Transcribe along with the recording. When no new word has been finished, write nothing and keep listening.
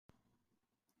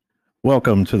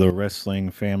Welcome to the Wrestling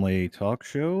Family Talk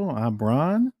Show. I'm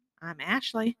Ron. I'm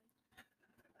Ashley.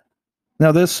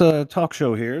 Now, this talk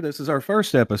show here, this is our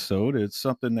first episode. It's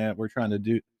something that we're trying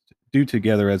to do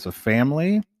together as a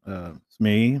family. It's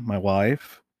me, my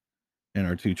wife, and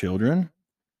our two children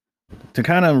to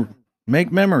kind of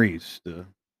make memories, to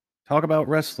talk about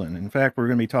wrestling. In fact, we're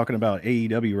going to be talking about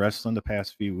AEW wrestling the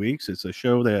past few weeks. It's a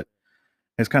show that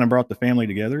has kind of brought the family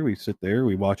together. We sit there,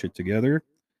 we watch it together.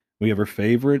 We have our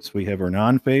favorites, we have our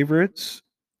non favorites.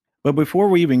 But before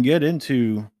we even get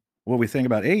into what we think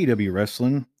about AEW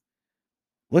wrestling,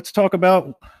 let's talk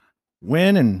about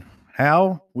when and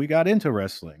how we got into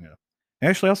wrestling.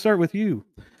 Ashley, I'll start with you.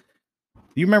 Do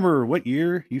you remember what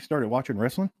year you started watching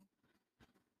wrestling?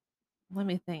 Let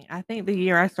me think. I think the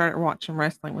year I started watching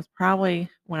wrestling was probably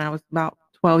when I was about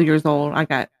 12 years old. I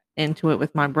got into it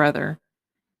with my brother.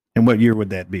 And what year would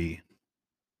that be?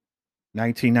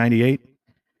 1998?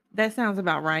 That sounds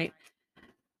about right.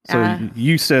 So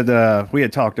you said we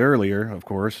had talked earlier, of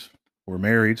course. We're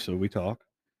married, so we talk.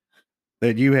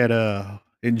 That you had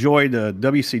enjoyed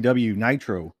WCW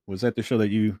Nitro. Was that the show that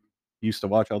you used to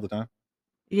watch all the time?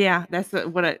 Yeah, that's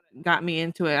what it got me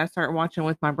into it. I started watching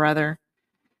with my brother.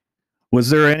 Was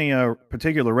there any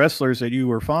particular wrestlers that you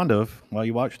were fond of while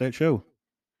you watched that show?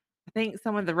 I think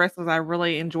some of the wrestlers I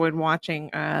really enjoyed watching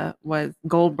was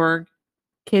Goldberg,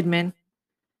 Kidman.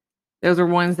 Those are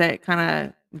ones that kind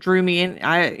of drew me in.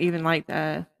 I even liked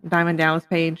Diamond Dallas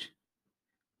Page.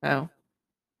 So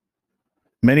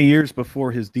Many years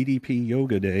before his DDP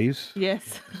yoga days.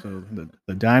 yes. So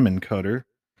the Diamond Cutter.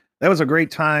 That was a great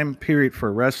time period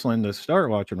for wrestling to start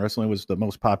watching wrestling. It was the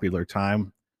most popular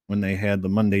time when they had the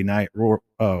Monday Night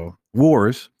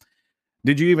Wars.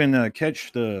 Did you even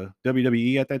catch the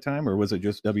WWE at that time, or was it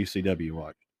just WCW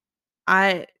watch?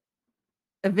 I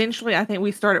eventually I think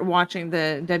we started watching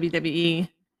the WWE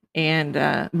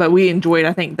and but we enjoyed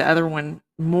I think the other one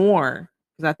more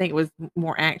because I think it was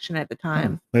more action at the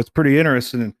time. That's pretty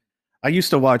interesting. I used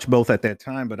to watch both at that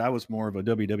time, but I was more of a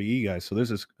WWE guy. So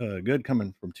this is good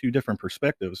coming from two different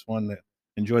perspectives. One that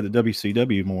enjoyed the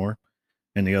WCW more,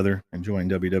 and the other enjoying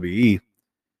WWE.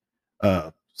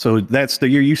 So that's the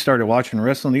year you started watching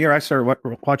wrestling. The year I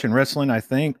started watching wrestling, I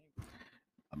think,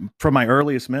 from my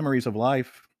earliest memories of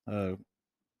life,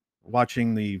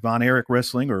 watching the Von Erich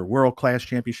wrestling or World Class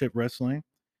Championship wrestling.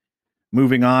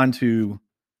 Moving on to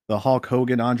the Hulk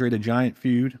Hogan Andre the Giant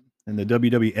feud and the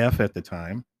WWF at the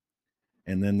time,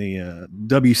 and then the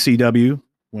WCW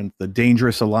when the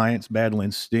Dangerous Alliance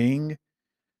battling Sting,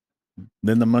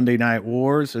 then the Monday Night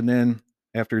Wars, and then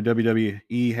after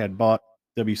WWE had bought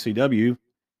WCW,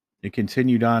 it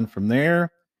continued on from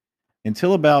there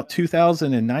until about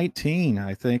 2019,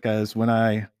 I think, is when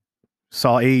I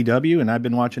saw AEW, and I've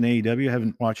been watching AEW. I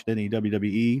haven't watched any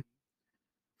WWE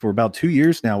for about 2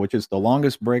 years now, which is the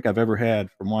longest break I've ever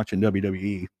had from watching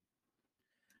WWE.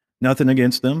 Nothing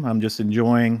against them. I'm just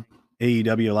enjoying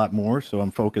AEW a lot more, so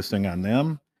I'm focusing on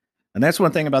them. And that's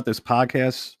one thing about this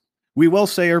podcast. We will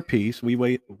say our piece. We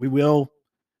will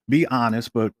be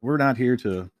honest, but we're not here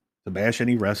to bash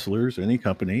any wrestlers or any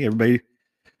company. Everybody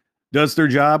does their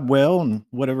job well in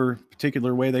whatever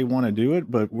particular way they want to do it.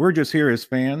 But we're just here as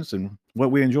fans, and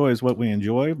what we enjoy is what we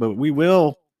enjoy. But we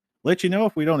will let you know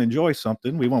if we don't enjoy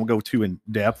something. We won't go too in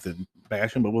depth and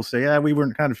bash them, but we'll say, yeah, we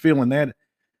weren't kind of feeling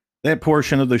that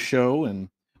portion of the show. And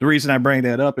the reason I bring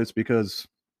that up is because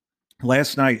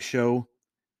last night's show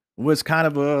was kind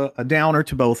of a downer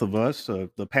to both of us.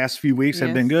 The past few weeks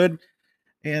have been Yes. good,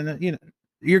 and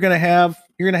you're gonna have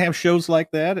shows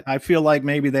like that. I feel like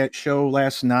maybe that show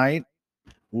last night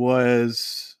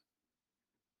was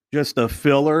just a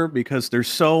filler because there's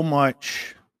so many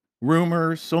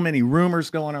rumors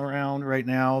going around right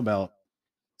now about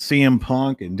CM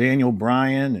Punk and Daniel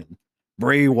Bryan and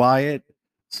Bray Wyatt,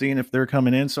 seeing if they're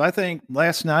coming in. So I think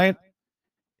last night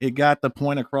it got the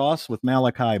point across with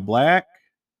Malachi Black.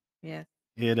 Yes.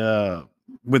 It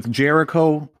with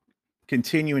Jericho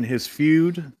continuing his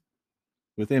feud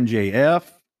with MJF.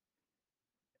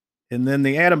 And then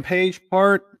the Adam Page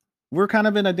part, we're kind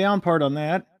of in a down part on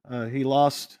that. He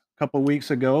lost a couple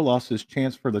weeks ago, lost his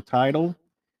chance for the title.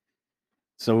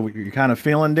 So you're kind of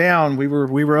feeling down. We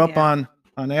were up Yeah.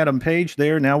 on Adam Page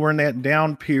there. Now we're in that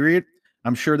down period.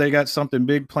 I'm sure they got something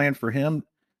big planned for him,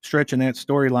 stretching that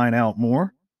storyline out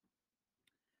more.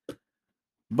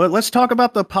 But let's talk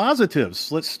about the positives.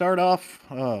 Let's start off.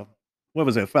 What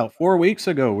was it? About 4 weeks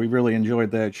ago, we really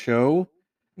enjoyed that show.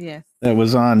 Yes. That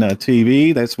was on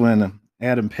TV. That's when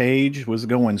Adam Page was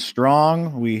going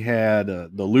strong. We had the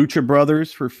Lucha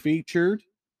Brothers for featured.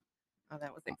 Oh,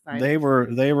 that was They exciting. were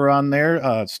they were on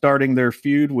there, starting their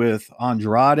feud with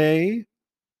Andrade.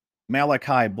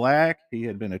 Malachi Black. He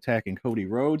had been attacking Cody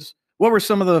Rhodes. What were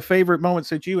some of the favorite moments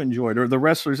that you enjoyed, or the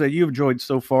wrestlers that you've enjoyed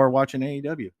so far watching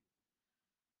AEW?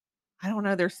 I don't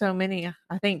know. There's so many.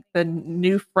 I think the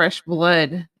new fresh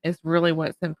blood is really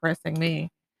what's impressing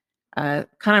me. Kind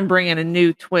of bringing a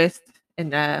new twist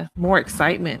and more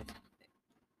excitement.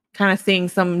 Kind of seeing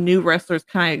some new wrestlers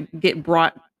kind of get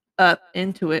brought up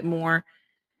into it more,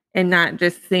 and not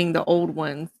just seeing the old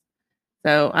ones.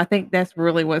 So I think that's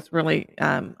really what's really.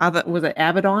 I thought was it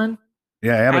Abaddon.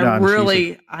 Yeah,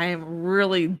 Abaddon. I am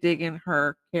really digging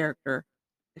her character.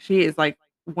 She is like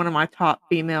one of my top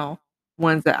female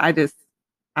ones that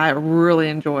I really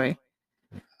enjoy.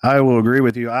 I will agree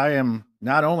with you. I am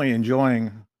not only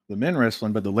enjoying the men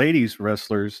wrestling, but the ladies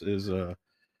wrestlers is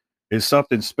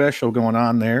something special going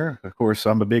on there. Of course,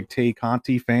 I'm a big Tay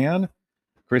Conti fan.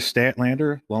 Chris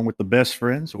Statlander, along with the best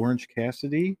friends, Orange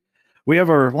Cassidy. We have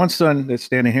our one son that's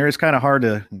standing here. It's kind of hard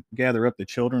to gather up the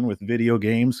children with video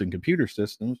games and computer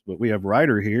systems, but we have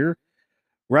Ryder here.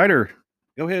 Ryder,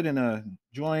 go ahead and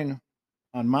join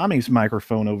on mommy's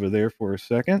microphone over there for a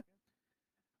second.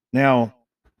 Now,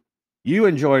 you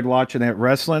enjoyed watching that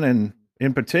wrestling, and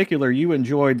in particular, you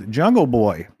enjoyed Jungle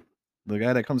Boy, the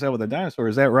guy that comes out with a dinosaur.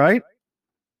 Is that right?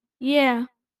 Yeah.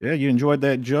 Yeah, you enjoyed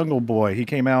that Jungle Boy. He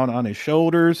came out on his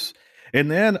shoulders, and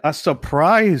then a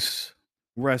surprise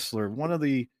wrestler, one of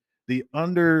the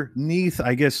underneath,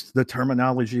 I guess, the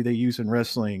terminology they use in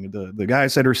wrestling, the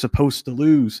guys that are supposed to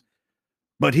lose.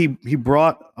 But he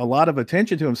brought a lot of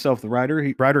attention to himself. The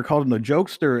writer called him the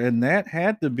jokester, and that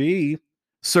had to be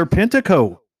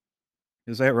Serpentico.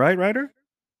 Is that right, Ryder?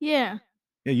 Yeah.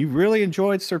 Yeah, you really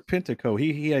enjoyed Serpentico.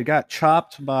 He had got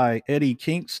chopped by Eddie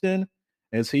Kingston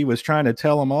as he was trying to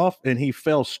tell him off, and he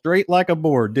fell straight like a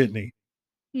board, didn't he?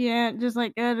 Yeah, just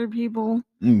like other people.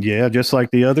 Yeah, just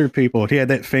like the other people. He had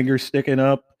that finger sticking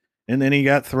up, and then he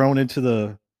got thrown into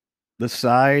the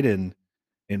side and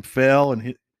fell,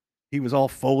 and he was all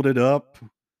folded up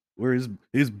where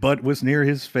his butt was near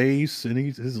his face, and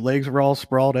his legs were all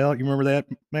sprawled out. You remember that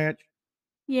match?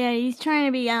 Yeah, he's trying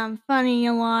to be funny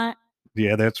a lot.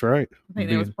 Yeah, that's right. I think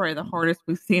that was probably the hardest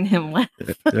we've seen him laugh.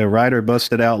 The Ryder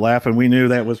busted out laughing. We knew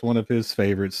that was one of his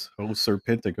favorites, old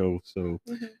Serpentico. So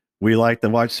we like to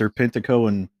watch Serpentico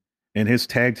and his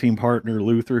tag team partner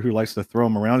Luther, who likes to throw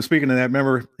him around. Speaking of that,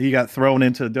 remember he got thrown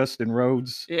into Dustin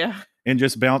Rhodes, and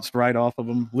just bounced right off of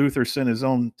him. Luther sent his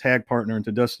own tag partner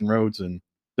into Dustin Rhodes, and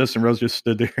Dustin Rhodes just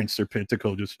stood there, and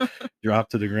Serpentico just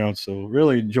dropped to the ground. So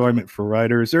really enjoyment for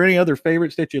Ryder. Is there any other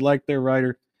favorites that you like there,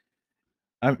 Ryder?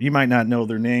 You might not know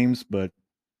their names, but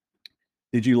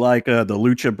did you like the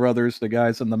Lucha Brothers, the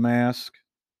guys in the mask?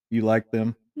 You like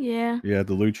them? Yeah. Yeah,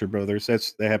 the Lucha Brothers. That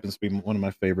happens to be one of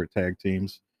my favorite tag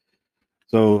teams.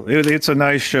 So it's a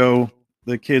nice show.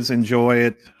 The kids enjoy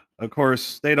it. Of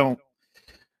course, they don't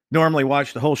normally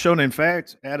watch the whole show. And in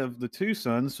fact, out of the two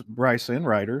sons, Bryce and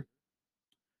Ryder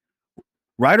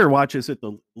watches it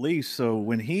the least. So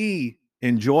when he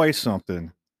enjoys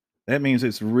something, that means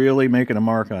it's really making a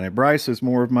mark on it. Bryce is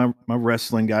more of my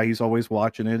wrestling guy. He's always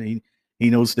watching it. He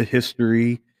knows the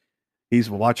history. He's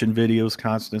watching videos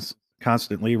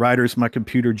constantly. Ryder's my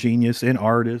computer genius and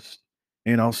artist,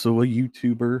 and also a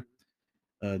YouTuber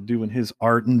doing his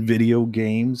art and video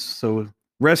games. So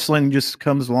wrestling just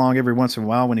comes along every once in a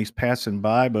while when he's passing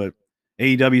by. But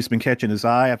AEW's been catching his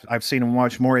eye. I've seen him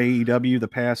watch more AEW the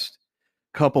past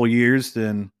couple years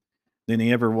than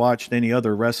he ever watched any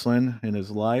other wrestling in his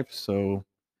life. So,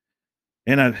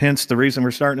 and hence the reason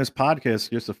we're starting this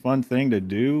podcast. Just a fun thing to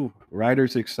do.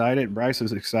 Ryder's excited. Bryce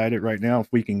is excited right now. If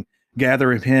we can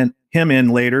gather him in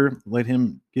later, let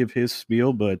him give his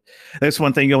spiel. But that's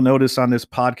one thing you'll notice on this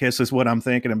podcast is what I'm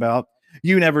thinking about.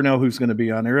 You never know who's going to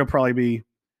be on there. It'll probably be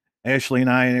Ashley and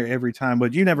I every time,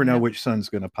 but you never know which son's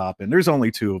going to pop in. There's only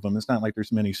two of them. It's not like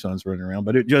there's many sons running around,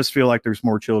 but it just feel like there's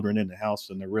more children in the house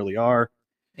than there really are.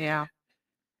 Yeah.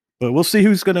 But we'll see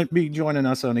who's going to be joining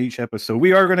us on each episode.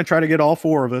 We are going to try to get all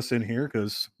four of us in here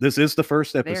because this is the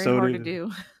first episode. Very hard to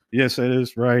do. Yes, it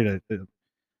is right.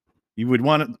 You would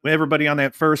want everybody on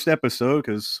that first episode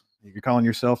because you're calling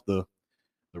yourself the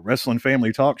Wrestling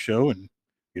Family Talk Show, and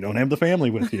you don't have the family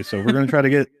with you. So we're going to try to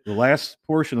get the last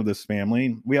portion of this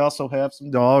family. We also have some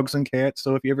dogs and cats.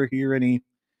 So if you ever hear any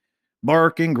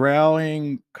barking,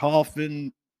 growling,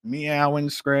 coughing, meowing,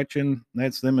 scratching,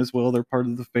 that's them as well. They're part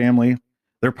of the family.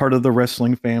 They're part of the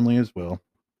wrestling family as well.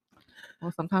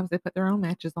 Well, sometimes they put their own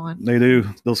matches on. They do.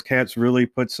 Those cats really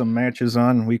put some matches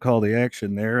on. We call the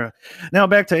action there. Now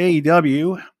back to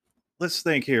AEW. Let's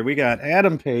think here. We got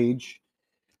Adam Page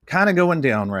kind of going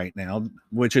down right now,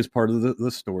 which is part of the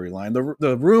storyline.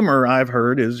 The rumor I've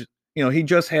heard is, he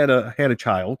just had a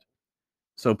child.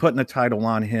 So putting the title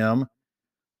on him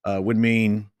would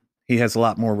mean he has a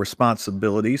lot more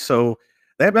responsibility. So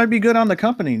that might be good on the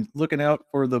company looking out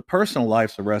for the personal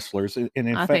lives of wrestlers. And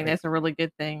in I fact, think that's a really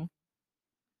good thing.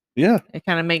 yeah, It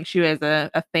kind of makes you as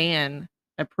a fan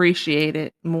appreciate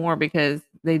it more because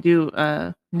they do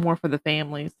more for the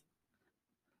families.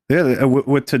 yeah.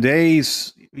 With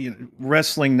today's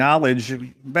wrestling knowledge,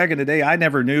 back in the day, I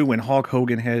never knew when Hulk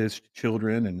Hogan had his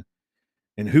children and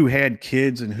who had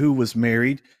kids and who was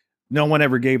married. No one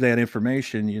ever gave that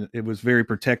information. It was very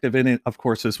protective. And of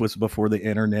course, this was before the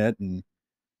internet and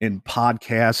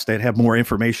podcasts that have more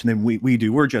information than we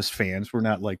do. We're just fans. We're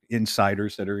not like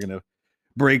insiders that are going to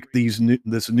break this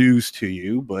news to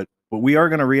you, but we are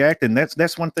going to react. And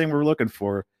that's one thing we're looking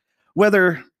for,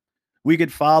 whether we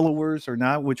get followers or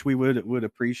not, which we would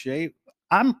appreciate.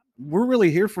 We're really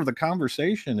here for the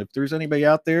conversation. If there's anybody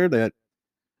out there that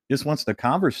just wants to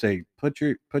conversate, put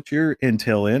your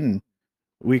intel in, and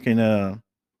we can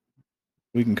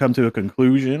come to a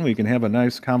conclusion. We can have a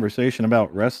nice conversation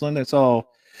about wrestling. That's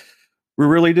all we're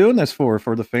really doing this for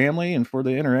the family and for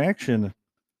the interaction.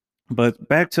 But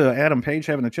back to Adam Page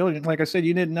having the children, like I said,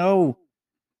 you didn't know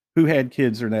who had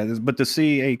kids or not, but to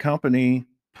see a company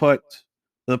put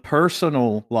the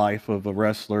personal life of a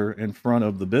wrestler in front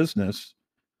of the business,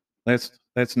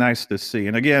 that's nice to see.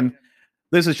 And again,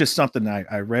 this is just something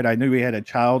I read. I knew he had a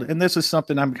child, and this is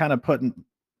something I'm kind of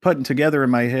putting together in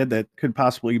my head that could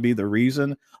possibly be the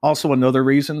reason. Also, another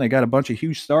reason, they got a bunch of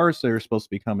huge stars that are supposed to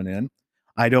be coming in.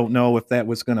 I don't know if that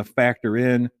was going to factor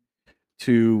in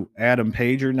to Adam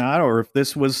Page or not, or if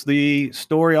this was the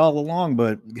story all along.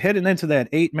 But heading into that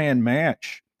 8-man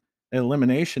match,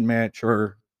 elimination match,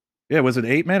 or was it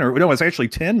 8 men or no? It's actually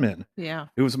 10 men. Yeah,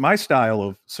 it was my style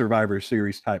of Survivor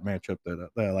Series type matchup that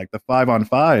like the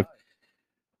 5-on-5.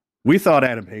 We thought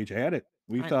Adam Page had it.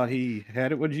 We thought he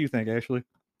had it. What did you think, Ashley?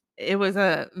 it was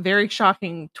a very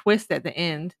shocking twist at the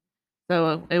end,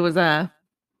 so it was a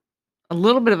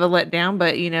little bit of a letdown.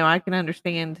 But I can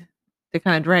understand to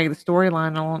kind of drag the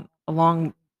storyline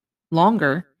along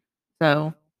longer.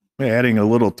 So Adding a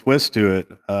little twist to it,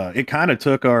 it kind of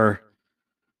took our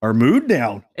mood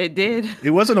down. it did.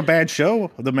 It wasn't a bad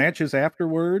show. The matches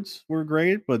afterwards were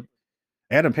great, but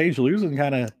Adam Page losing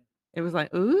kind of, It was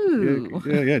like, ooh.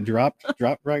 yeah, dropped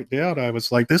right down. I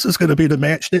was like, this is going to be the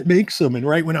match that makes him. And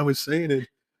right when I was saying it,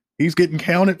 he's getting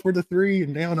counted for the 3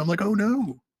 and down. I'm like, oh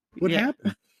no, what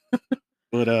happened?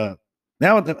 But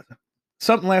now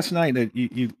something last night that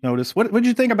you noticed. What did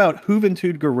you think about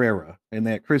Juventud Guerrera in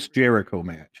that Chris Jericho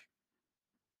match?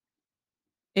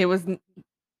 It was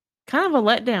kind of a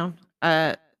letdown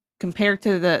compared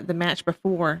to the match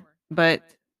before, but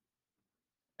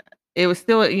it was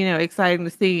still exciting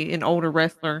to see an older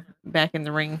wrestler back in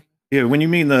the ring. Yeah, when you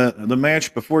mean the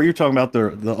match before, you're talking about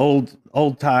the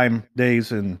old time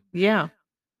days, and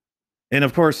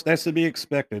of course that's to be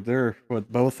expected. They're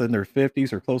both in their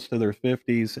 50s or close to their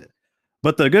 50s.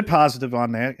 But the good positive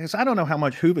on that is I don't know how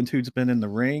much Juventud's been in the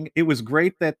ring. It was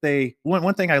great that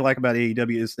one thing I like about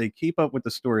AEW is they keep up with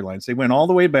the storylines. They went all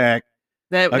the way back.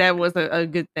 That was a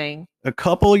good thing. A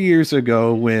couple of years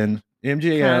ago when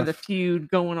MJF, kind of the feud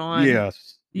going on,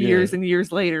 years and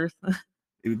years later,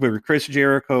 where Chris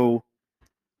Jericho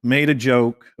made a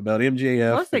joke about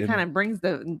MJF. Plus, it kind of brings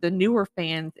the newer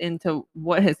fans into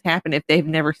what has happened if they've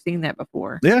never seen that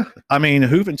before. Yeah, I mean,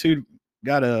 Juventud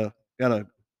got a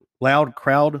loud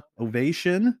crowd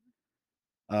ovation.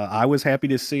 I was happy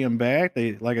to see him back.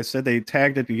 Like I said, they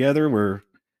tagged it together where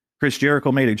Chris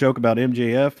Jericho made a joke about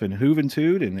MJF and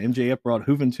Juventud, and MJF brought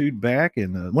Juventud back.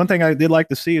 And one thing I did like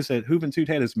to see is that Juventud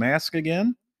had his mask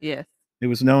again. Yes. It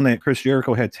was known that Chris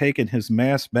Jericho had taken his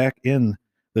mask back in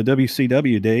the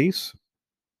WCW days.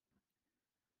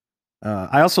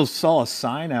 I also saw a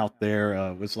sign out there.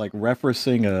 It was like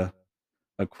referencing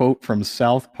a quote from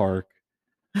South Park.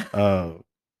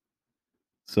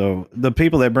 So the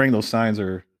people that bring those signs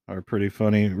are pretty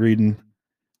funny reading.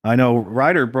 I know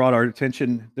Ryder brought our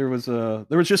attention. There was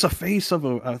just a face of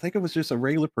I think it was just a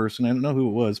regular person. I don't know who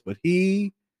it was, but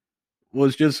he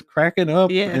was just cracking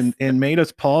up and made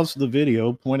us pause the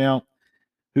video, point out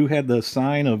who had the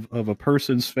sign of a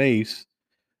person's face.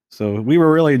 So we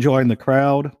were really enjoying the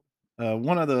crowd.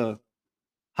 One of the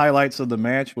highlights of the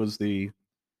match was the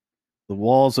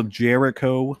Walls of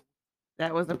Jericho.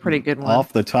 That was a pretty good one.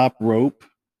 Off the top rope.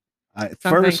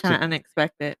 Something kind of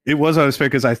unexpected. It was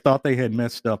unexpected because I thought they had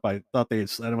messed up. I thought they had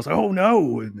slid. I was like, oh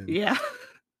no. Yeah.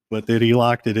 But then he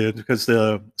locked it in because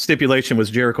the stipulation was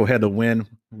Jericho had to win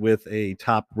with a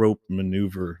top rope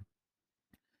maneuver,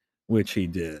 which he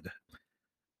did.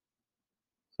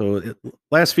 So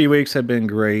last few weeks have been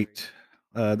great.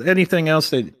 Anything else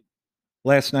that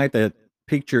last night that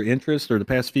piqued your interest or the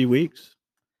past few weeks?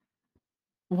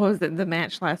 What was it? The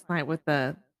match last night with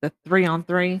the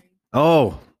 3-on-3.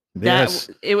 Oh, yes.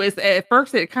 It was at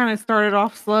first it kind of started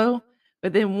off slow,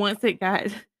 but then once it got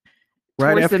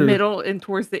Right towards the after middle and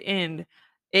towards the end,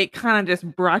 it kind of just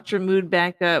brought your mood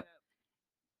back up,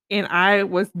 and I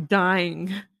was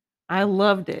dying. I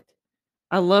loved it.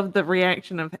 I loved the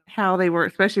reaction of how they were,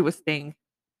 especially with Sting.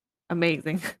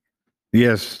 Amazing.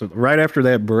 Yes, right after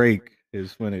that break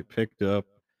is when it picked up.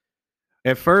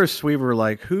 At first, we were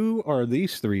like, "Who are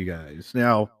these three guys?"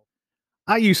 Now,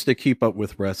 I used to keep up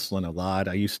with wrestling a lot.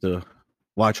 I used to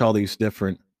watch all these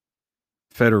different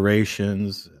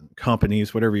federations, and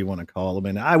companies, whatever you want to call them,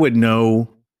 and I would know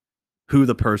who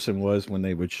the person was when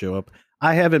they would show up.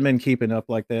 I haven't been keeping up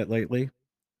like that lately.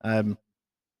 Um,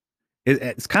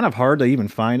 it's kind of hard to even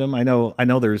find them. I know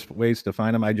there's ways to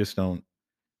find them. I just don't.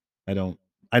 I don't.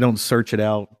 I don't search it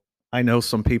out. I know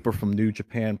some people from New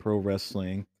Japan Pro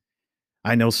Wrestling.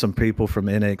 I know some people from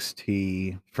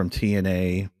NXT, from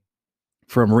TNA,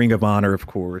 from Ring of Honor, of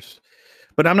course.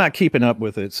 But I'm not keeping up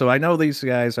with it. So I know these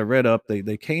guys. I read up.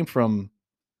 They came from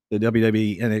the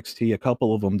WWE NXT. A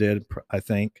couple of them did, I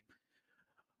think.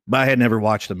 But I had never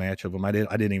watched a match of them. I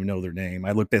didn't even know their name.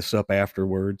 I looked this up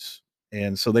afterwards.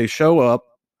 And so they show up.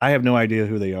 I have no idea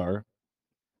who they are.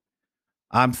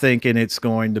 I'm thinking it's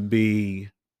going to be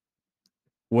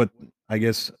what I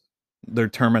guess their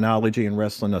terminology in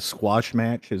wrestling, a squash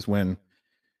match, is when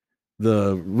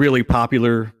the really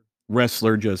popular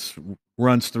wrestler just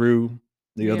runs through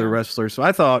the other Yeah. wrestler. So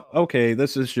I thought, okay,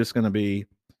 this is just going to be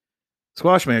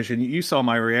squash match. And you saw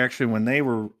my reaction when they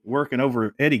were working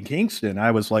over Eddie Kingston.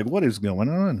 I was like, what is going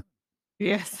on?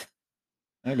 Yes.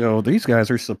 I go, these guys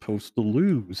are supposed to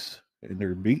lose. And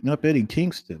they're beating up Eddie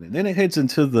Kingston. And then it heads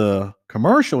into the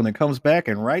commercial and it comes back.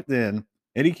 And right then,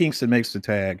 Eddie Kingston makes the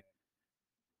tag.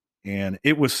 And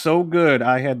it was so good,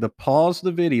 I had to pause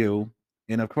the video.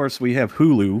 And of course, we have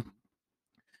Hulu,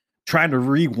 trying to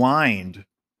rewind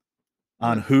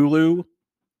on Hulu,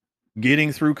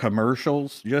 getting through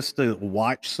commercials just to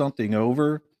watch something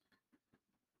over.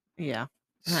 Yeah.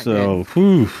 Not So,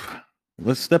 whew,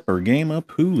 let's step our game up,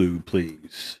 Hulu,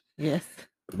 please. Yes.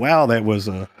 Wow, that was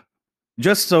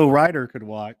just so Ryder could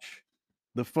watch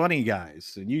the funny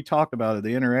guys. And you talked about it,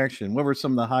 the interaction. What were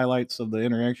some of the highlights of the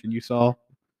interaction you saw?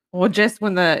 Well, just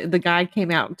when the guy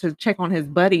came out to check on his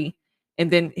buddy,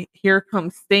 and then here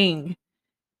comes Sting,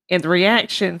 and the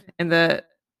reaction and it,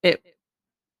 it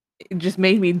just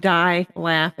made me die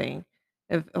laughing.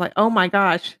 Of like, oh my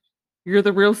gosh, you're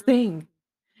the real Sting.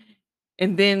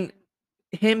 And then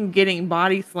him getting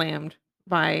body slammed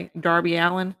by Darby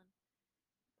Allin,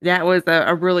 that was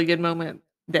a really good moment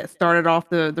that started off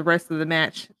the rest of the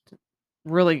match.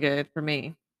 Really good for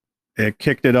me. It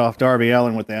kicked it off Darby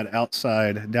Allin with that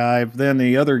outside dive. Then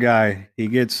the other guy,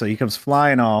 he comes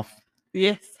flying off.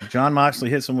 Yes. John Moxley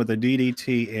hits him with a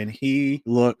DDT, and he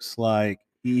looks like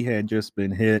he had just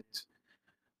been hit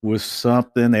with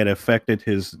something that affected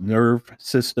his nerve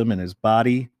system and his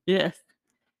body. Yes.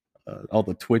 All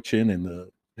the twitching and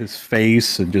his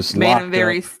face, and just Made locked him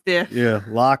very up. stiff. Yeah,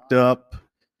 locked up.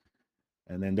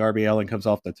 And then Darby Allin comes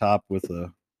off the top with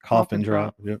a coffin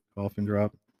drop. Yep, coffin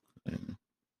drop. And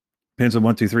pins on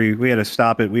 1, 2, 3. We had to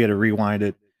stop it. We had to rewind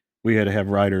it. We had to have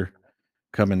Ryder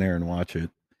come in there and watch it.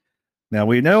 Now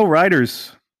we know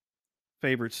Ryder's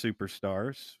favorite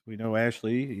superstars. We know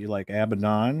Ashley, you like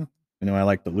Abaddon. You know, I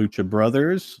like the Lucha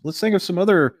Brothers. Let's think of some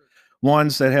other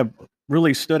ones that have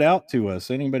really stood out to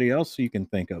us. Anybody else you can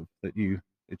think of that you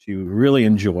really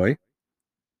enjoy?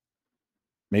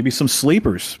 Maybe some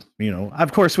sleepers. You know,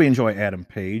 of course, we enjoy Adam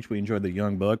Page. We enjoy the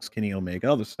Young Bucks, Kenny Omega,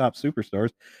 all the top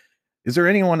superstars. Is there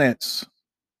anyone that's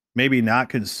maybe not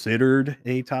considered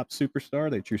a top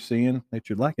superstar that you're seeing that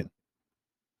you're liking?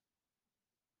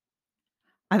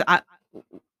 I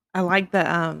I like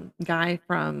the guy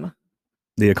from.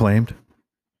 The Acclaimed,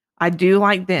 I do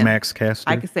like them. Max Caster,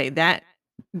 I could say that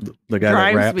the guy that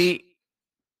drives raps. me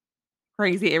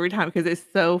crazy every time because it's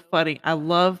so funny. I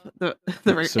love the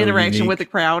So interaction with the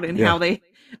unique. crowd and Yeah. how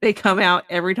they come out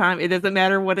every time. It doesn't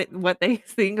matter what they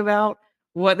sing about,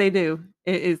 what they do.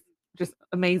 It is just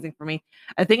amazing for me.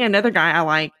 I think another guy I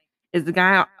like is the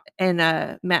guy in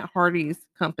Matt Hardy's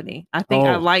company. I think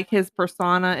I Oh. like his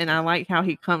persona and I like how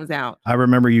he comes out. I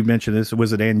remember you mentioned this.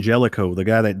 Was it Angelico, the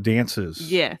guy that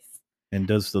dances? Yes. And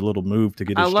does the little move to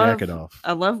get I his love jacket off.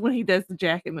 I love when he does the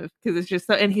jacket move because it's just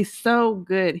so, and he's so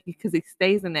good because he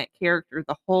stays in that character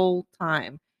the whole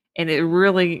time, and it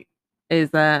really is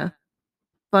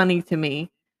funny to me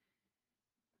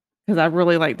because I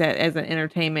really like that as an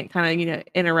entertainment kind of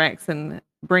interacts and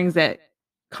brings that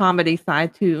comedy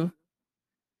side to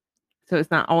so it's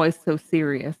not always so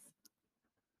serious.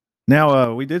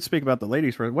 Now, we did speak about the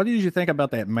ladies first. What did you think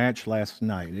about that match last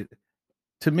night?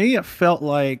 To me, it felt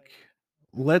like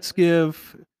let's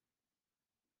give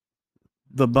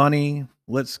the bunny,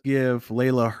 let's give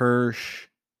Layla Hirsch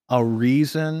a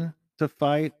reason to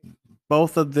fight.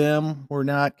 Both of them were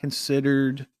not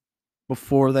considered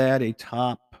before that a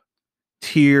top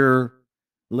tier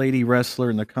lady wrestler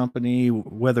in the company,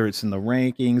 whether it's in the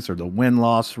rankings or the win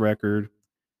loss record.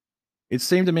 It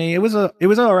seemed to me it was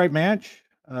an all right match.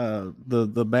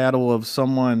 The battle of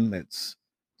someone that's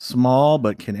small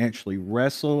but can actually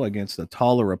wrestle against a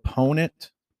taller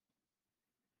opponent,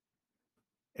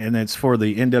 and it's for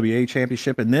the NWA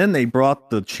championship. And then they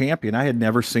brought the champion. I had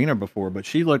never seen her before, but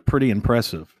she looked pretty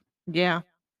impressive. Yeah,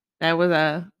 that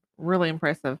was really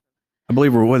impressive. I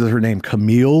believe what is her name?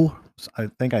 Camille. I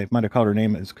think I might have called her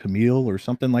name as Camille or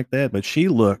something like that. But she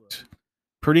looked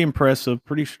pretty impressive,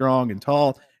 pretty strong and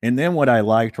tall. And then what I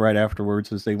liked right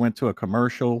afterwards is they went to a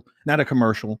commercial, not a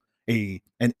commercial, an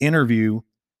interview,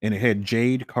 and it had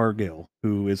Jade Cargill,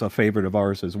 who is a favorite of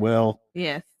ours as well.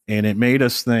 Yes. And it made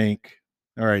us think,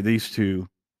 all right, these two,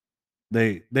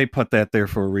 they put that there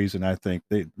for a reason. I think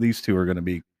these two are going to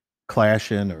be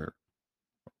clashing or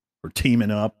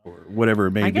teaming up or whatever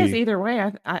it may be. I guess either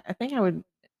way, I think I would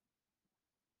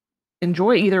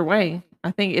enjoy either way. I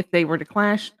think if they were to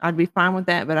clash, I'd be fine with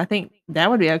that. But I think that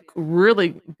would be a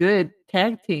really good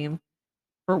tag team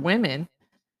for women,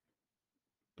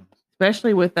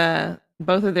 especially with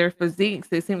both of their physiques.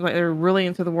 It seems like they're really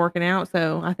into the working out.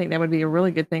 So I think that would be a really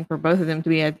good thing for both of them to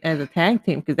be as a tag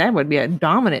team, because that would be a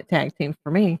dominant tag team for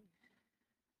me.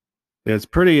 It's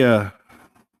pretty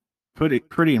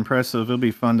impressive. It'll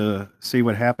be fun to see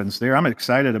what happens there. I'm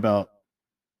excited about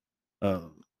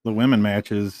the women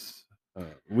matches.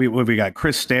 We got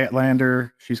Chris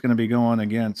Statlander. She's going to be going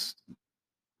against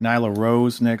Nyla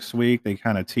Rose next week. They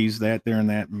kind of teased that during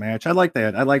that match. I like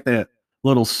that. I like that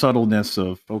little subtleness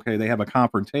of, okay, they have a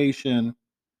confrontation.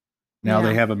 Now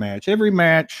they have a match. Every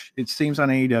match, it seems on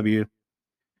AEW,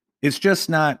 it's just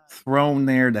not thrown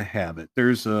there to have it.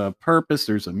 There's a purpose.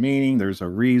 There's a meaning. There's a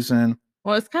reason.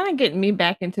 Well, it's kind of getting me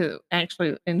back into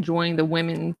actually enjoying the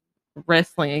women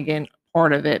wrestling again,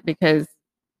 part of it, because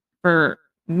for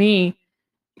me,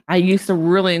 I used to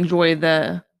really enjoy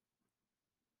the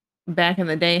back in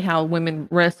the day how women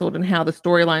wrestled and how the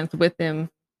storylines with them.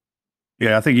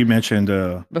 Yeah, I think you mentioned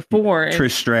before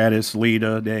Trish Stratus,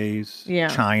 Lita days,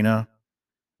 China.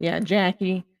 Yeah,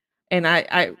 Jackie. And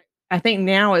I think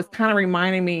now it's kind of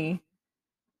reminding me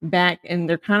back, and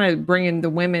they're kind of bringing the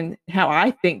women how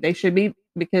I think they should be,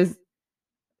 because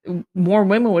more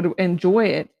women would enjoy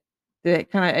it,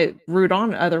 that kind of root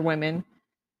on other women,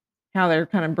 how they're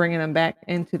kind of bringing them back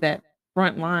into that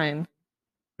front line.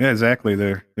 Yeah, exactly.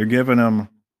 They're giving them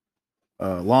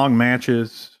long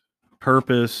matches,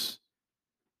 purpose.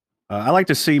 I like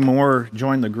to see more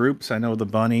join the groups. I know the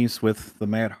Bunnies with the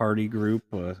Matt Hardy group,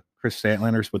 Chris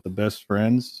Statlander's with the Best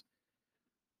Friends,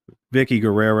 Vicky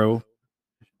Guerrero.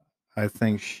 I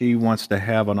think she wants to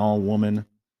have an all-woman.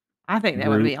 I think that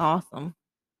would be awesome.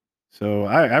 So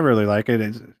I really like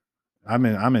it.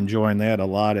 I'm enjoying that a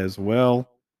lot as well.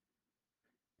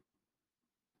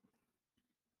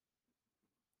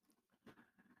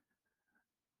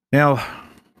 Now,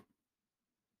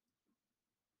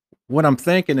 what I'm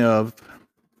thinking of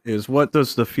is, what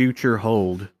does the future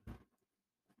hold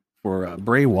for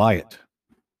Bray Wyatt?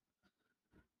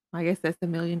 I guess that's the $1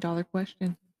 million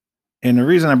question. And the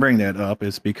reason I bring that up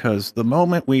is because the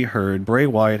moment we heard Bray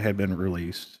Wyatt had been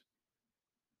released,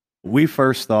 we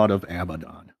first thought of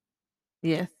Abaddon.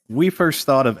 Yes. We first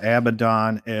thought of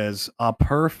Abaddon as a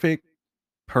perfect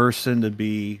person to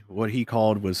be what he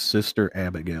called was Sister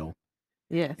Abigail.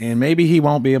 Yes. And maybe he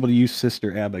won't be able to use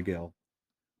Sister Abigail,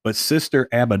 but Sister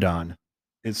Abaddon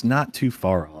is not too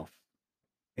far off.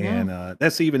 And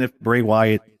that's even if Bray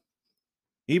Wyatt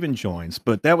even joins.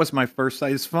 But that was my first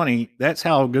sight. It's funny. That's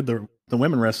how good the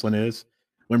women wrestling is.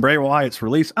 When Bray Wyatt's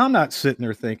released, I'm not sitting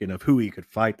there thinking of who he could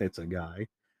fight that's a guy.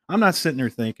 I'm not sitting there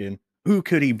thinking, who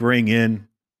could he bring in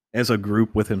as a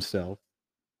group with himself?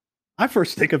 I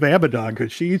first think of Abaddon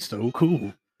because she's so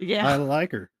cool. Yeah. I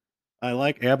like her. I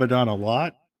like Abaddon a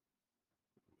lot.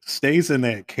 Stays in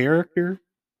that character.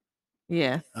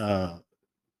 Yes.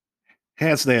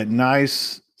 Has that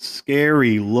nice,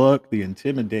 scary look, the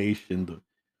intimidation,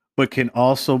 but can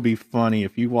also be funny.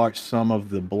 If you watch some of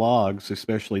the blogs,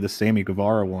 especially the Sammy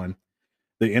Guevara one,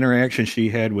 the interaction she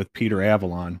had with Peter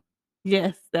Avalon.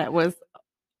 Yes, that was.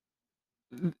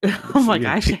 Oh my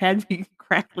gosh, it had me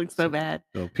crackling so bad.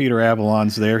 So Peter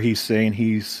Avalon's there. He's saying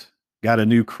he's got a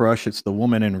new crush. It's the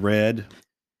woman in red.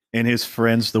 and his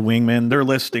friends, the Wingmen. They're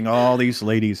listing all these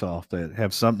ladies off that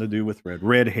have something to do with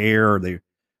red hair, or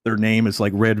their name is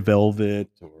like Red Velvet,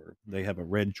 or they have a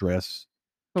red dress.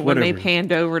 But when they Whatever.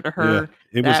 panned over to Yeah, her,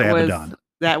 it was that was Abaddon.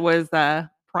 that was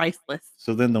priceless.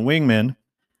 So then the Wingmen,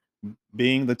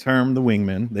 being the term the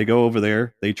Wingmen, they go over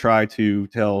there. They try to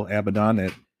tell Abaddon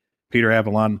that Peter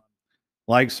Avalon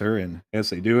likes her, and as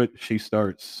they do it, she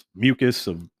starts mucus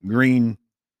of green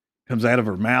comes out of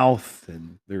her mouth,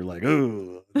 and they're like,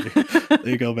 "Oh!"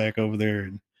 They go back over there,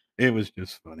 and it was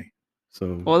just funny.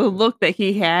 So, Well, the look that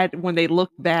he had when they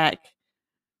looked back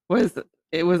was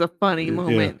a funny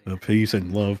moment. the peace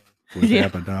and love with Yeah.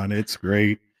 Abaddon, it's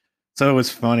great. So it was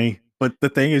funny, but the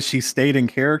thing is, she stayed in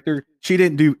character. She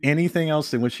didn't do anything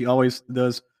else than what she always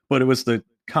does, but it was the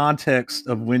context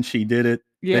of when she did it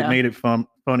that Yeah. made it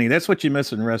funny. That's what you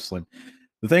miss in wrestling.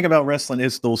 The thing about wrestling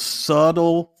is those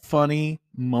subtle, funny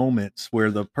moments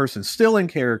where the person's still in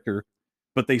character,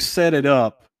 but they set it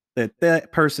up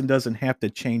that person doesn't have to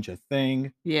change a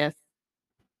thing. Yes.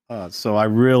 So I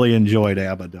really enjoyed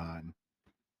Abaddon.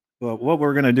 But what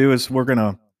we're going to do is we're going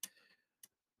to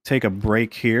take a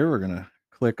break here. We're going to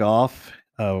click off.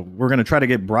 We're going to try to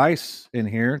get Bryce in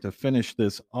here to finish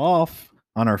this off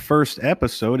on our first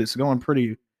episode. It's going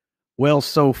pretty well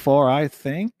so far, I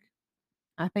think.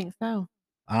 I think so.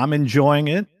 I'm enjoying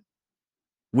it.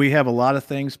 We have a lot of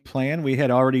things planned. We had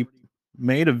already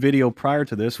made a video prior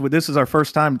to this. This is our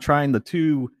first time trying the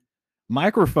 2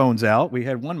 microphones out. We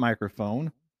had one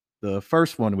microphone, the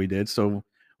first one we did. So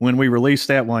when we release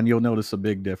that one, you'll notice a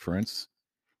big difference.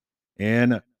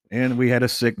 And we had a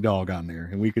sick dog on there,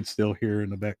 and we could still hear in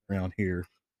the background here.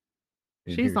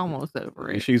 And She's here- almost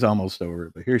over it. She's almost over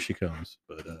it, but here she comes.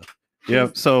 But yeah,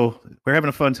 so we're having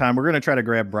a fun time. We're gonna try to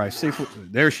grab Bryce. See if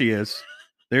there she is.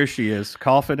 There she is,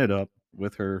 coughing it up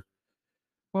with her.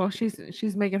 Well, she's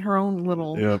making her own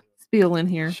little Yep. spiel in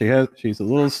here. She's a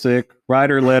little sick.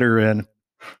 Ryder let her in.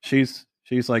 She's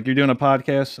like, "You're doing a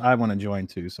podcast? I want to join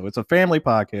too." So it's a family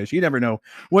podcast. You never know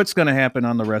what's going to happen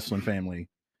on the Wrestling Family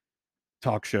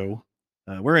talk show.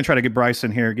 We're going to try to get Bryce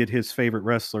in here, get his favorite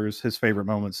wrestlers, his favorite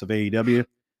moments of AEW.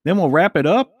 Then we'll wrap it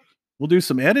up. We'll do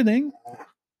some editing.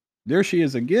 There she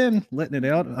is again, letting it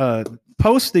out.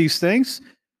 Post these things.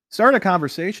 Start a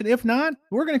conversation. If not,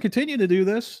 we're going to continue to do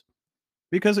this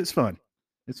because it's fun.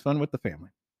 It's fun with the family.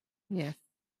 Yes,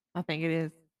 I think it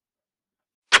is.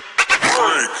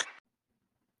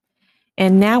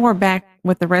 And now we're back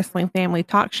with the Wrestling Family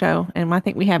Talk Show, and I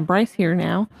think we have Bryce here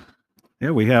now.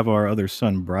 Yeah, we have our other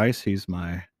son, Bryce. He's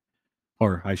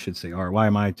or I should say, why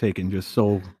am I taking just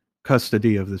sole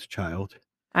custody of this child?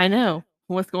 I know.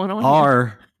 What's going on here?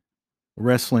 Our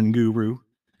wrestling guru,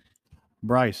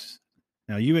 Bryce.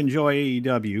 Now, you enjoy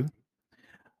AEW.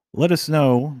 Let us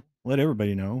know, let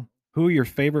everybody know who your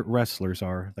favorite wrestlers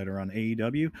are that are on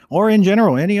AEW, or in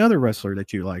general, any other wrestler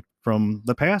that you like from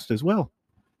the past as well.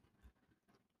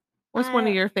 What's one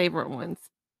of your favorite ones?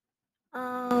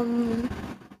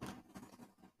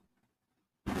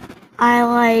 I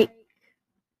like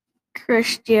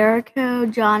Chris Jericho,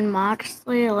 John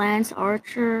Moxley, Lance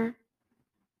Archer,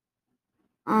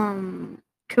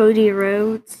 Cody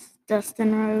Rhodes,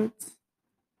 Dustin Rhodes,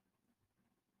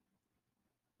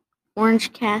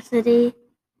 Orange Cassidy.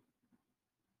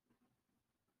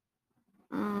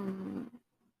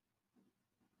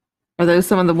 Are those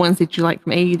some of the ones that you like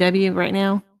from AEW right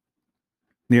now?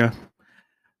 Yeah.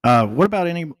 What about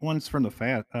any ones from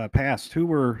the past? Who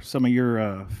were some of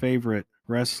your favorite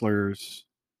wrestlers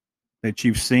that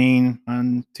you've seen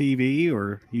on TV,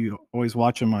 or you always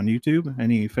watch them on YouTube?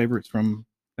 Any favorites from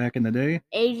back in the day?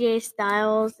 AJ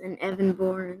Styles and Evan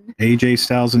Bourne. AJ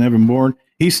Styles and Evan Bourne.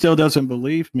 He still doesn't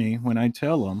believe me when I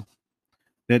tell him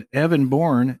that Evan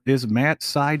Bourne is Matt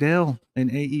Sydal in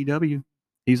AEW.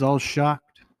 He's all shocked.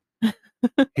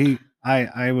 We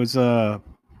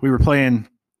were playing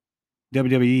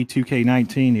WWE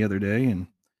 2K19 the other day, and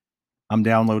I'm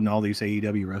downloading all these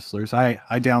AEW wrestlers. I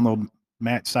download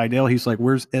Matt Sydal. He's like,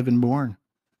 "Where's Evan Bourne?"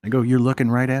 I go, "You're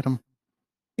looking right at him."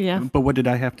 Yeah. But what did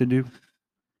I have to do?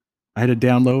 I had to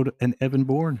download an Evan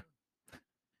Bourne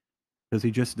because he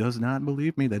just does not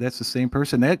believe me that's the same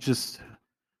person. That just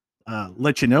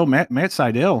let you know Matt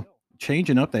Sydal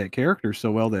changing up that character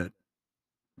so well that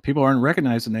people aren't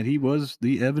recognizing that he was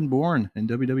the Evan Bourne in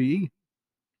WWE.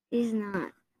 He's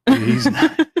not. He's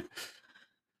not.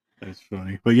 That's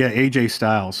funny. But yeah, AJ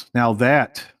Styles. Now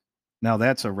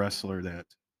that's a wrestler that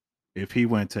if he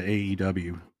went to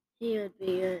AEW, He would be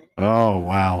good. oh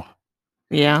wow.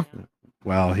 Yeah.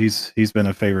 Wow, he's been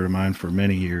a favorite of mine for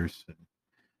many years.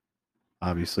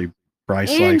 Obviously,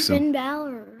 Bryce And likes Finn him.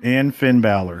 Balor. And Finn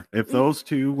Balor. If those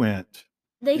two went,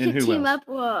 They and could who team else? up.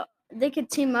 Well, they could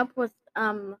team up with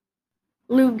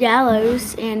Lou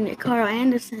Gallows and Carl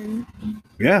Anderson.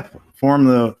 Yeah, form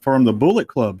the Bullet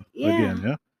Club Yeah. again.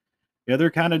 Yeah, yeah,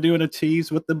 they're kind of doing a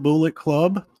tease with the Bullet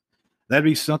Club. That'd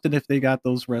be something if they got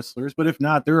those wrestlers. But if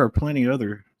not, there are plenty of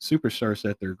other superstars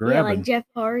that they're Yeah, grabbing. like Jeff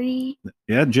Hardy.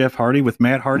 Yeah, Jeff Hardy with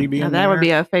Matt Hardy being Now that would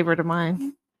be a favorite of mine.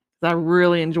 'Cause I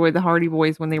really enjoyed the Hardy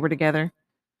Boys when they were together.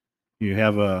 You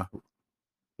have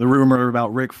the rumor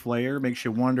about Ric Flair makes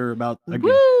you wonder about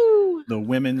again Woo! the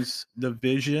women's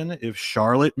division if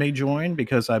Charlotte may join,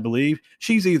 because I believe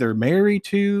she's either married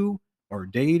to or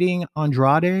dating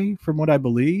Andrade, from what I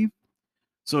believe.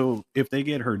 So if they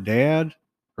get her dad,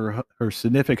 her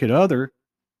significant other,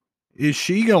 is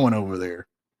she going over there?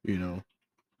 You know,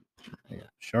 yeah,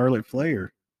 Charlotte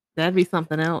Flair. That'd be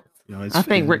something else. You know, I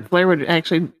think Ric Flair would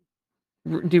actually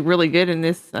do really good in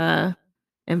this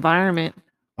environment.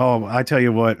 Oh, I tell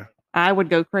you what, I would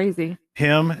go crazy.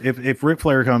 him if Ric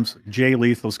Flair comes, Jay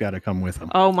Lethal's got to come with him.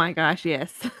 Oh my gosh,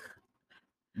 yes.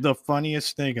 The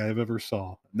funniest thing I've ever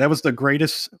saw. That was the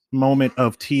greatest moment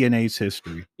of TNA's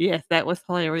history. Yes, that was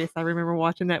hilarious. I remember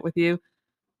watching that with you.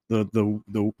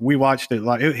 The we watched it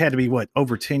like it had to be what,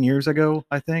 over 10 years ago,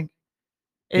 I think.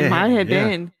 It Yeah, might have yeah.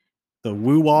 been. The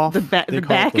woo off. The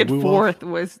back and forth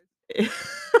was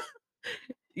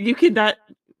you cannot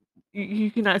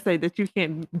say that you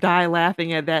can't die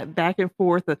laughing at that back and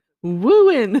forth of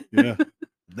wooing. Yeah.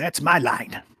 That's my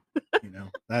line. You know,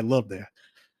 I love that.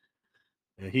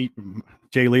 Yeah,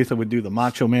 Jay Lethal would do the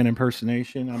Macho Man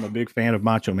impersonation. I'm a big fan of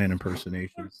Macho Man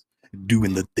impersonations.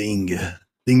 Doing the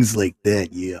things like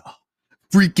that, yeah.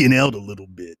 Freaking out a little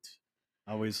bit.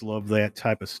 I always love that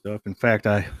type of stuff. In fact,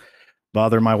 I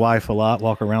bother my wife a lot,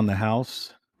 walk around the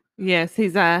house. Yes,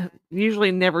 he's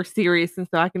usually never serious, and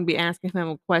so I can be asking him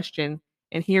a question,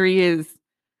 and here he is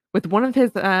with one of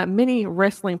his many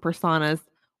wrestling personas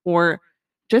or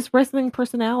just wrestling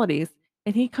personalities,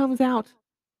 and he comes out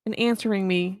and answering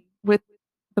me with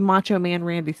the Macho Man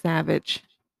Randy Savage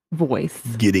voice.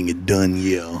 Getting it done,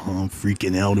 yeah. I'm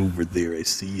freaking out over there. I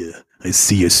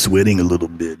see you sweating a little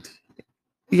bit.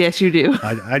 Yes, you do.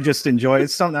 I just enjoy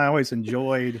it's something I always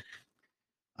enjoyed.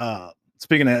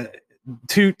 Speaking of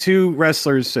two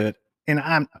wrestlers that, and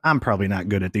I'm probably not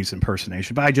good at these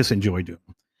impersonations, but I just enjoy doing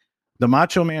them. The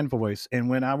Macho Man voice, and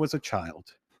when I was a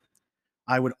child,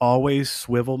 I would always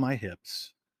swivel my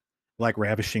hips like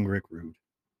Ravishing Rick Rude.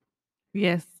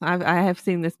 Yes, I have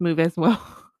seen this move as well.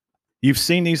 You've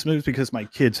seen these moves because my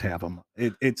kids have them.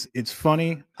 It's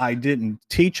funny. I didn't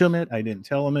teach them it. I didn't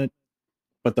tell them it.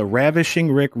 But the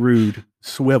Ravishing Rick Rude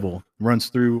swivel runs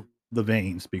through the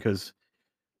veins because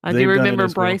I do remember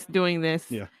Bryce doing this.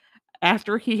 Yeah.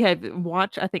 After he had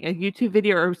watched, I think, a YouTube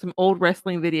video or some old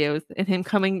wrestling videos, and him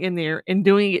coming in there and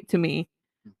doing it to me,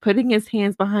 putting his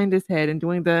hands behind his head and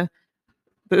doing the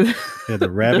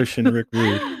Ravishing Rick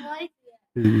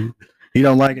Rude. You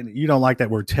don't like it. You don't like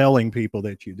that we're telling people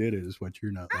that you did it is what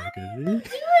you're not liking.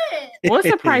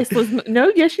 What's the priceless?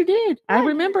 No, yes, you did. I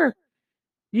remember.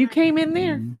 You came in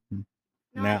there.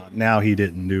 Now he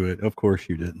didn't do it. Of course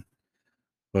you didn't.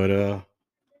 But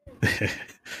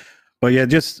but yeah,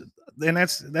 and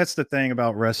that's the thing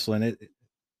about wrestling.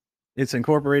 It's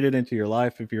incorporated into your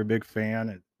life if you're a big fan.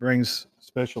 It brings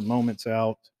special moments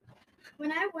out.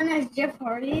 When I went as Jeff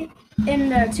Hardy in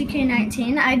the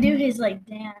 2K19, I do his like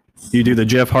dance. You do the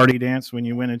Jeff Hardy dance when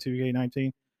you win in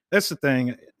 2K19. That's the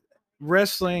thing.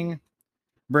 Wrestling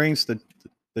brings the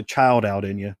child out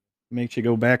in you. Makes you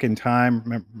go back in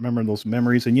time, remember those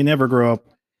memories, and you never grow up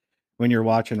when you're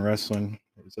watching wrestling.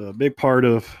 It's a big part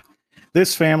of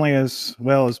this family as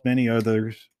well as many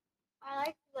others. I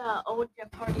like the old Jeff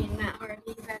Hardy and Matt Hardy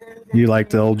better. You like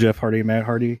the old Jeff Hardy and Matt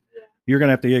Hardy? Yeah. You're going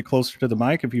to have to get closer to the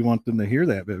mic if you want them to hear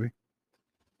that, baby.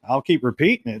 I'll keep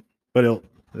repeating it, but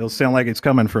it'll sound like it's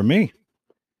coming from me.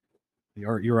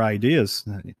 Your ideas.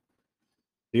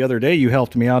 The other day, you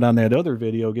helped me out on that other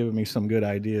video, giving me some good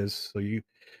ideas. So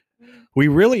we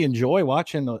really enjoy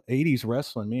watching the 80s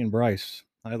wrestling, me and Bryce.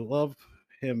 I love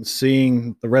him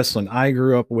seeing the wrestling I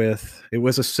grew up with. It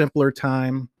was a simpler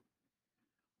time.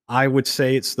 I would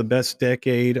say it's the best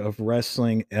decade of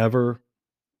wrestling ever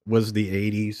was the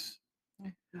 80s.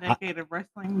 Decade of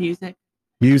wrestling, music,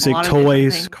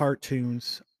 toys,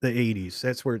 cartoons, the 80s.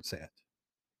 That's where it's at.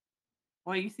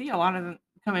 Well, you see a lot of them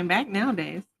coming back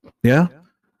nowadays. Yeah.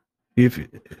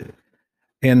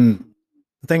 And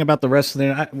the thing about the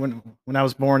wrestling, when I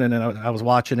was born and I was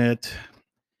watching it,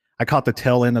 I caught the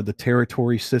tail end of the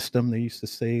territory system. They used to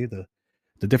say the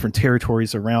different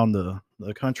territories around the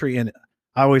country. And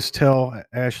I always tell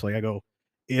Ashley, I go,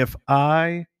 if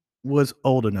I was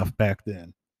old enough back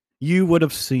then, you would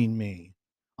have seen me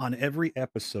on every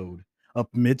episode up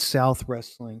Mid-South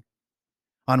Wrestling,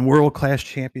 on World Class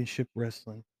Championship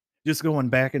Wrestling, just going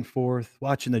back and forth,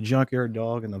 watching the Junkyard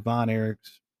Dog and the Von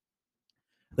Erichs.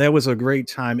 That was a great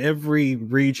time. Every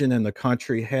region in the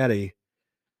country had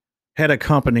a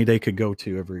company they could go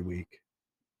to every week.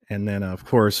 And then, of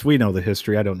course, we know the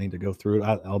history. I don't need to go through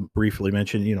it. I'll briefly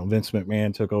mention, Vince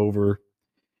McMahon took over.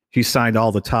 He signed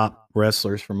all the top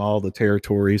wrestlers from all the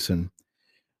territories and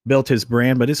built his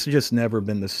brand, but it's just never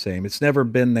been the same. It's never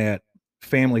been that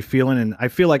family feeling. And I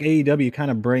feel like AEW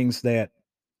kind of brings that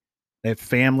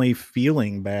family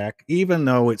feeling back, even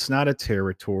though it's not a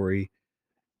territory.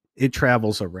 It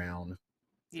travels around.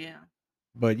 Yeah.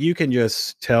 But you can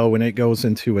just tell when it goes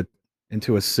into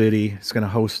a city, it's going to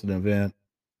host an event.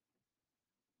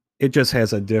 It just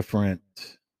has a different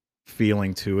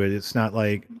feeling to it. It's not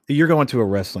like you're going to a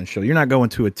wrestling show. You're not going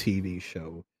to a TV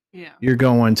show. Yeah. You're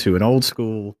going to an old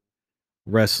school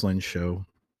wrestling show.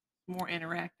 More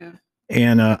interactive.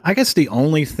 And I guess the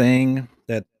only thing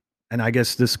that, and I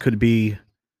guess this could be,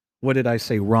 what did I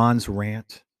say? Ron's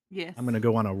rant. Yes. I'm going to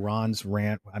go on a Ron's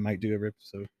rant. I might do every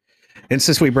episode. And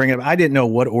since we bring it up, I didn't know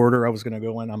what order I was going to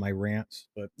go in on my rants,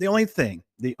 but the only thing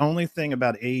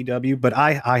about AEW, but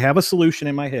I have a solution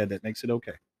in my head that makes it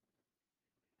okay.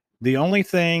 The only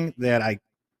thing that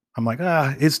I'm like,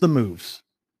 is the moves.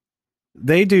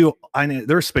 They do.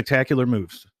 They're spectacular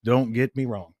moves. Don't get me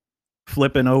wrong.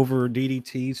 Flipping over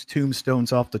DDTs,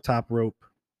 tombstones off the top rope.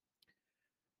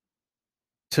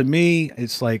 To me,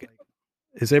 it's like,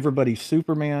 is everybody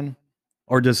Superman,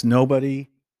 or does nobody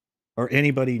or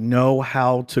anybody know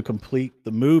how to complete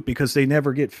the move, because they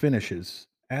never get finishes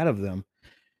out of them?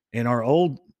 And our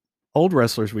old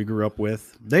wrestlers we grew up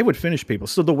with, they would finish people.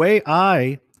 So the way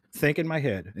I think in my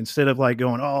head, instead of like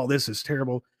going, oh, this is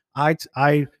terrible, I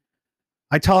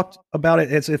talked about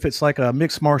it as if it's like a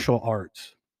mixed martial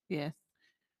arts. Yes.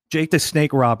 Jake the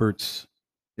Snake Roberts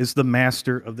is the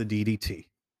master of the DDT.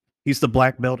 He's the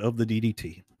black belt of the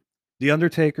DDT. The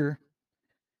Undertaker,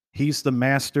 he's the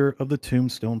master of the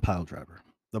Tombstone Piledriver,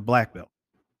 the black belt.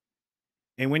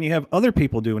 And when you have other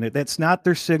people doing it, that's not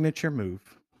their signature move.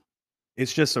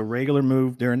 It's just a regular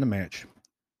move during the match.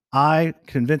 I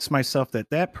convinced myself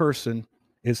that person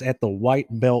is at the white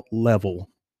belt level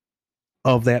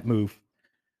of that move.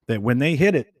 That when they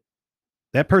hit it,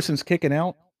 that person's kicking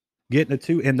out, getting a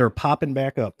 2, and they're popping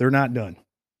back up. They're not done.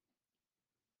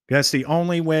 That's the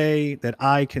only way that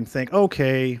I can think,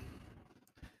 okay,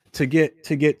 to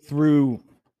get through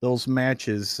those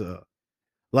matches.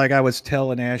 Like I was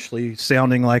telling Ashley,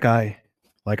 sounding like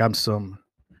I'm some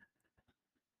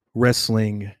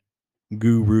wrestling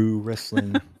guru,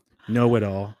 wrestling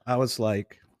know-it-all. I was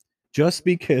like, just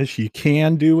because you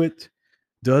can do it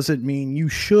doesn't mean you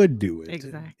should do it.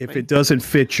 Exactly. If it doesn't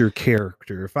fit your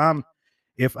character.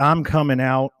 If I'm coming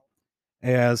out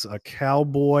as a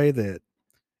cowboy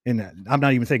and I'm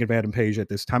not even thinking of Adam Page at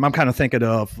this time. I'm kind of thinking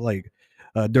of like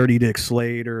Dirty Dick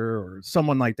Slater or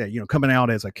someone like that, coming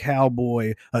out as a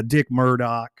cowboy, a Dick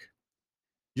Murdoch.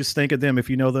 Just think of them. If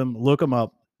you know them, look them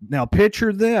up. Now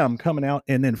picture them coming out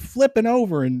and then flipping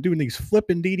over and doing these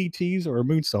flipping DDTs or a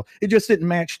moonsault. It just didn't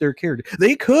match their character.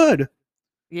 They could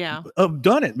have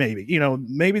done it.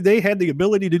 Maybe they had the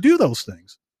ability to do those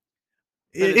things.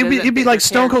 It'd be like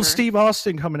Stone Cold Steve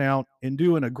Austin coming out and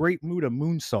doing a Great Muta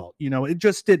moonsault. It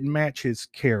just didn't match his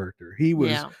character. He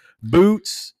was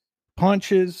boots,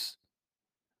 punches.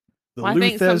 I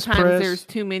think sometimes there's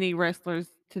too many wrestlers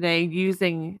today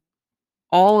using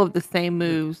all of the same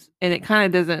moves, and it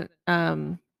kind of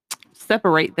doesn't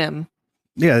separate them.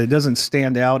 Yeah, it doesn't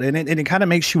stand out, and it kind of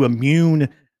makes you immune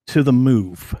to the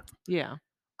move. Yeah.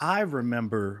 I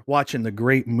remember watching the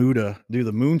Great Muta do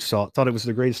the moonsault. Thought it was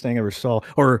the greatest thing I ever saw.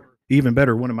 Or even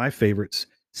better, one of my favorites,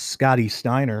 Scotty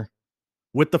Steiner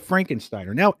with the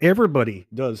Frankensteiner. Now everybody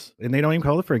does, and they don't even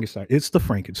call it Frankensteiner. It's the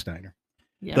Frankensteiner.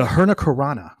 Yeah. The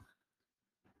Hurricanrana.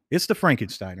 It's the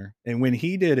Frankensteiner. And when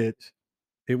he did it,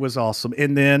 it was awesome.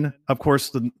 And then, of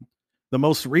course, the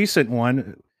most recent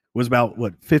one was about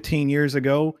 15 years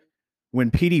ago, when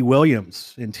Petey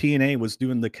Williams in TNA was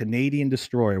doing the Canadian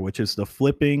Destroyer, which is the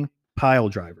flipping pile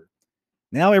driver.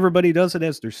 Now everybody does it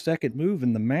as their second move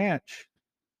in the match.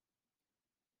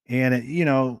 And,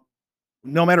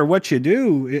 no matter what you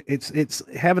do, it's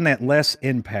having that less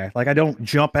impact. Like I don't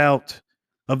jump out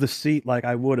of the seat like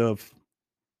I would have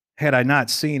had I not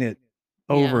seen it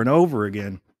over and over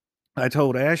again. I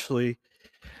told Ashley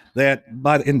that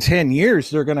in 10 years,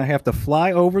 they're going to have to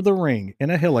fly over the ring in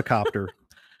a helicopter,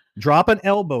 drop an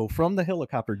elbow from the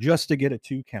helicopter just to get a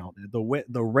 2 count.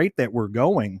 The rate that we're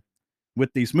going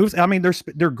with these moves, I mean,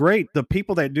 they're great. The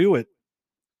people that do it,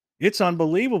 it's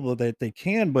unbelievable that they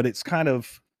can, but it's kind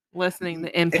of Listening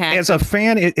the impact as a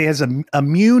fan, it has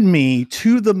immune me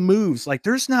to the moves. Like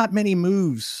there's not many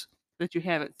moves that you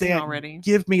haven't seen that already.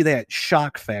 give me that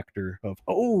shock factor of,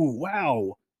 oh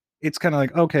wow. It's kind of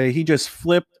like, okay, he just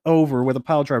flipped over with a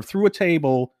pile driver through a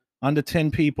table onto 10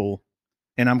 people.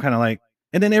 And I'm kind of like,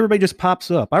 and then everybody just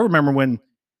pops up. I remember when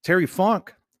Terry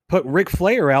Funk put Ric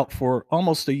Flair out for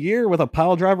almost a year with a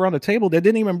pile driver on the table that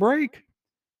didn't even break.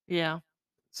 Yeah.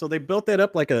 So they built that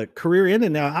up like a career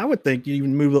ending. Now I would think you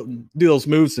even do those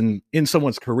moves in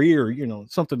someone's career,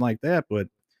 something like that. But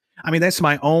I mean, that's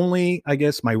my only, I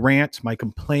guess, my rant, my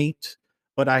complaint.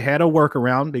 But I had a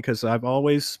workaround because I've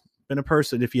always been a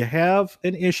person. If you have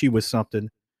an issue with something,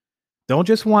 don't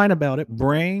just whine about it.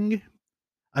 Bring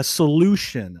a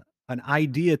solution, an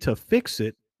idea to fix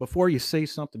it before you say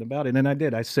something about it. And I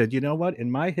did. I said, you know what?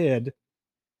 In my head,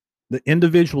 the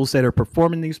individuals that are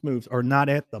performing these moves are not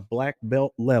at the black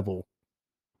belt level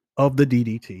of the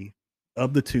DDT,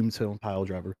 of the Tombstone Pile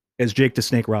Driver, as Jake the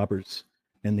Snake Roberts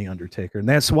and The Undertaker. And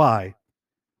that's why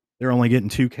they're only getting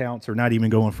 2 counts or not even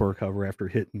going for a cover after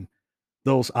hitting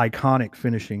those iconic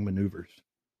finishing maneuvers.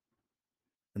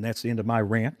 And that's the end of my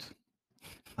rant.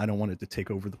 I don't want it to take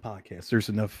over the podcast. There's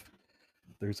enough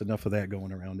of that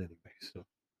going around anyway. So,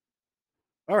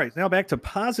 all right, now back to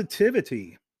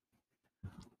positivity.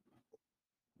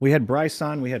 We had Bryce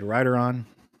on, we had Ryder on.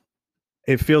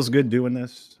 It feels good doing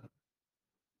this.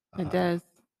 It does.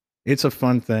 It's a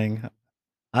fun thing.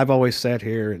 I've always sat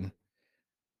here and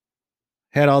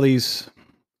had all these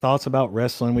thoughts about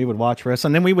wrestling. We would watch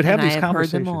wrestling, then we would have these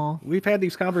conversations. We've had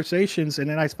these conversations, and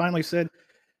then I finally said,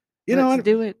 Let's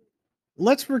do it.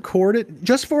 Let's record it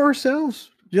just for ourselves,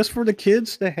 just for the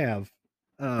kids to have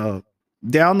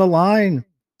down the line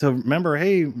to remember.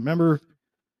 Hey, remember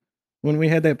when we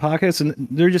had that podcast? And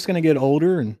they're just going to get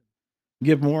older and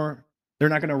give more. They're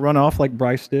not going to run off like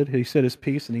Bryce did. He said his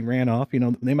piece and he ran off.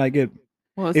 They might get.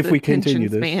 Well, if we continue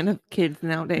this, span of kids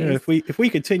nowadays. Yeah, if we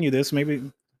continue this,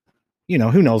 maybe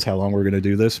who knows how long we're going to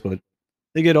do this, but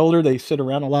they get older, they sit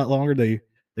around a lot longer,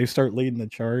 they start leading the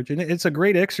charge, and it's a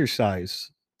great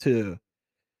exercise to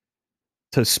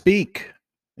speak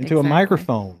into a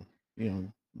microphone.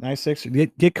 Nice exercise.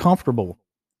 Get comfortable.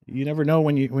 You never know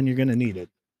when you're going to need it.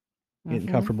 Getting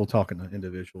comfortable talking to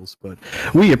individuals, but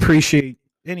we appreciate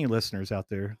any listeners out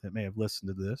there that may have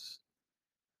listened to this.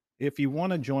 If you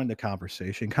want to join the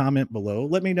conversation, comment below.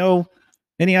 Let me know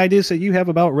any ideas that you have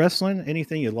about wrestling,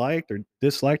 anything you liked or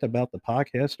disliked about the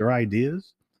podcast or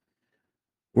ideas.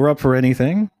 We're up for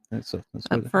anything. That's up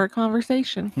for a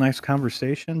conversation. Nice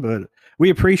conversation, but we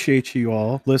appreciate you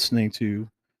all listening to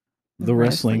the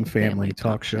Wrestling Family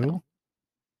Talk Show.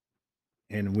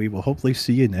 And we will hopefully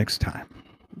see you next time.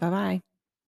 Bye-bye.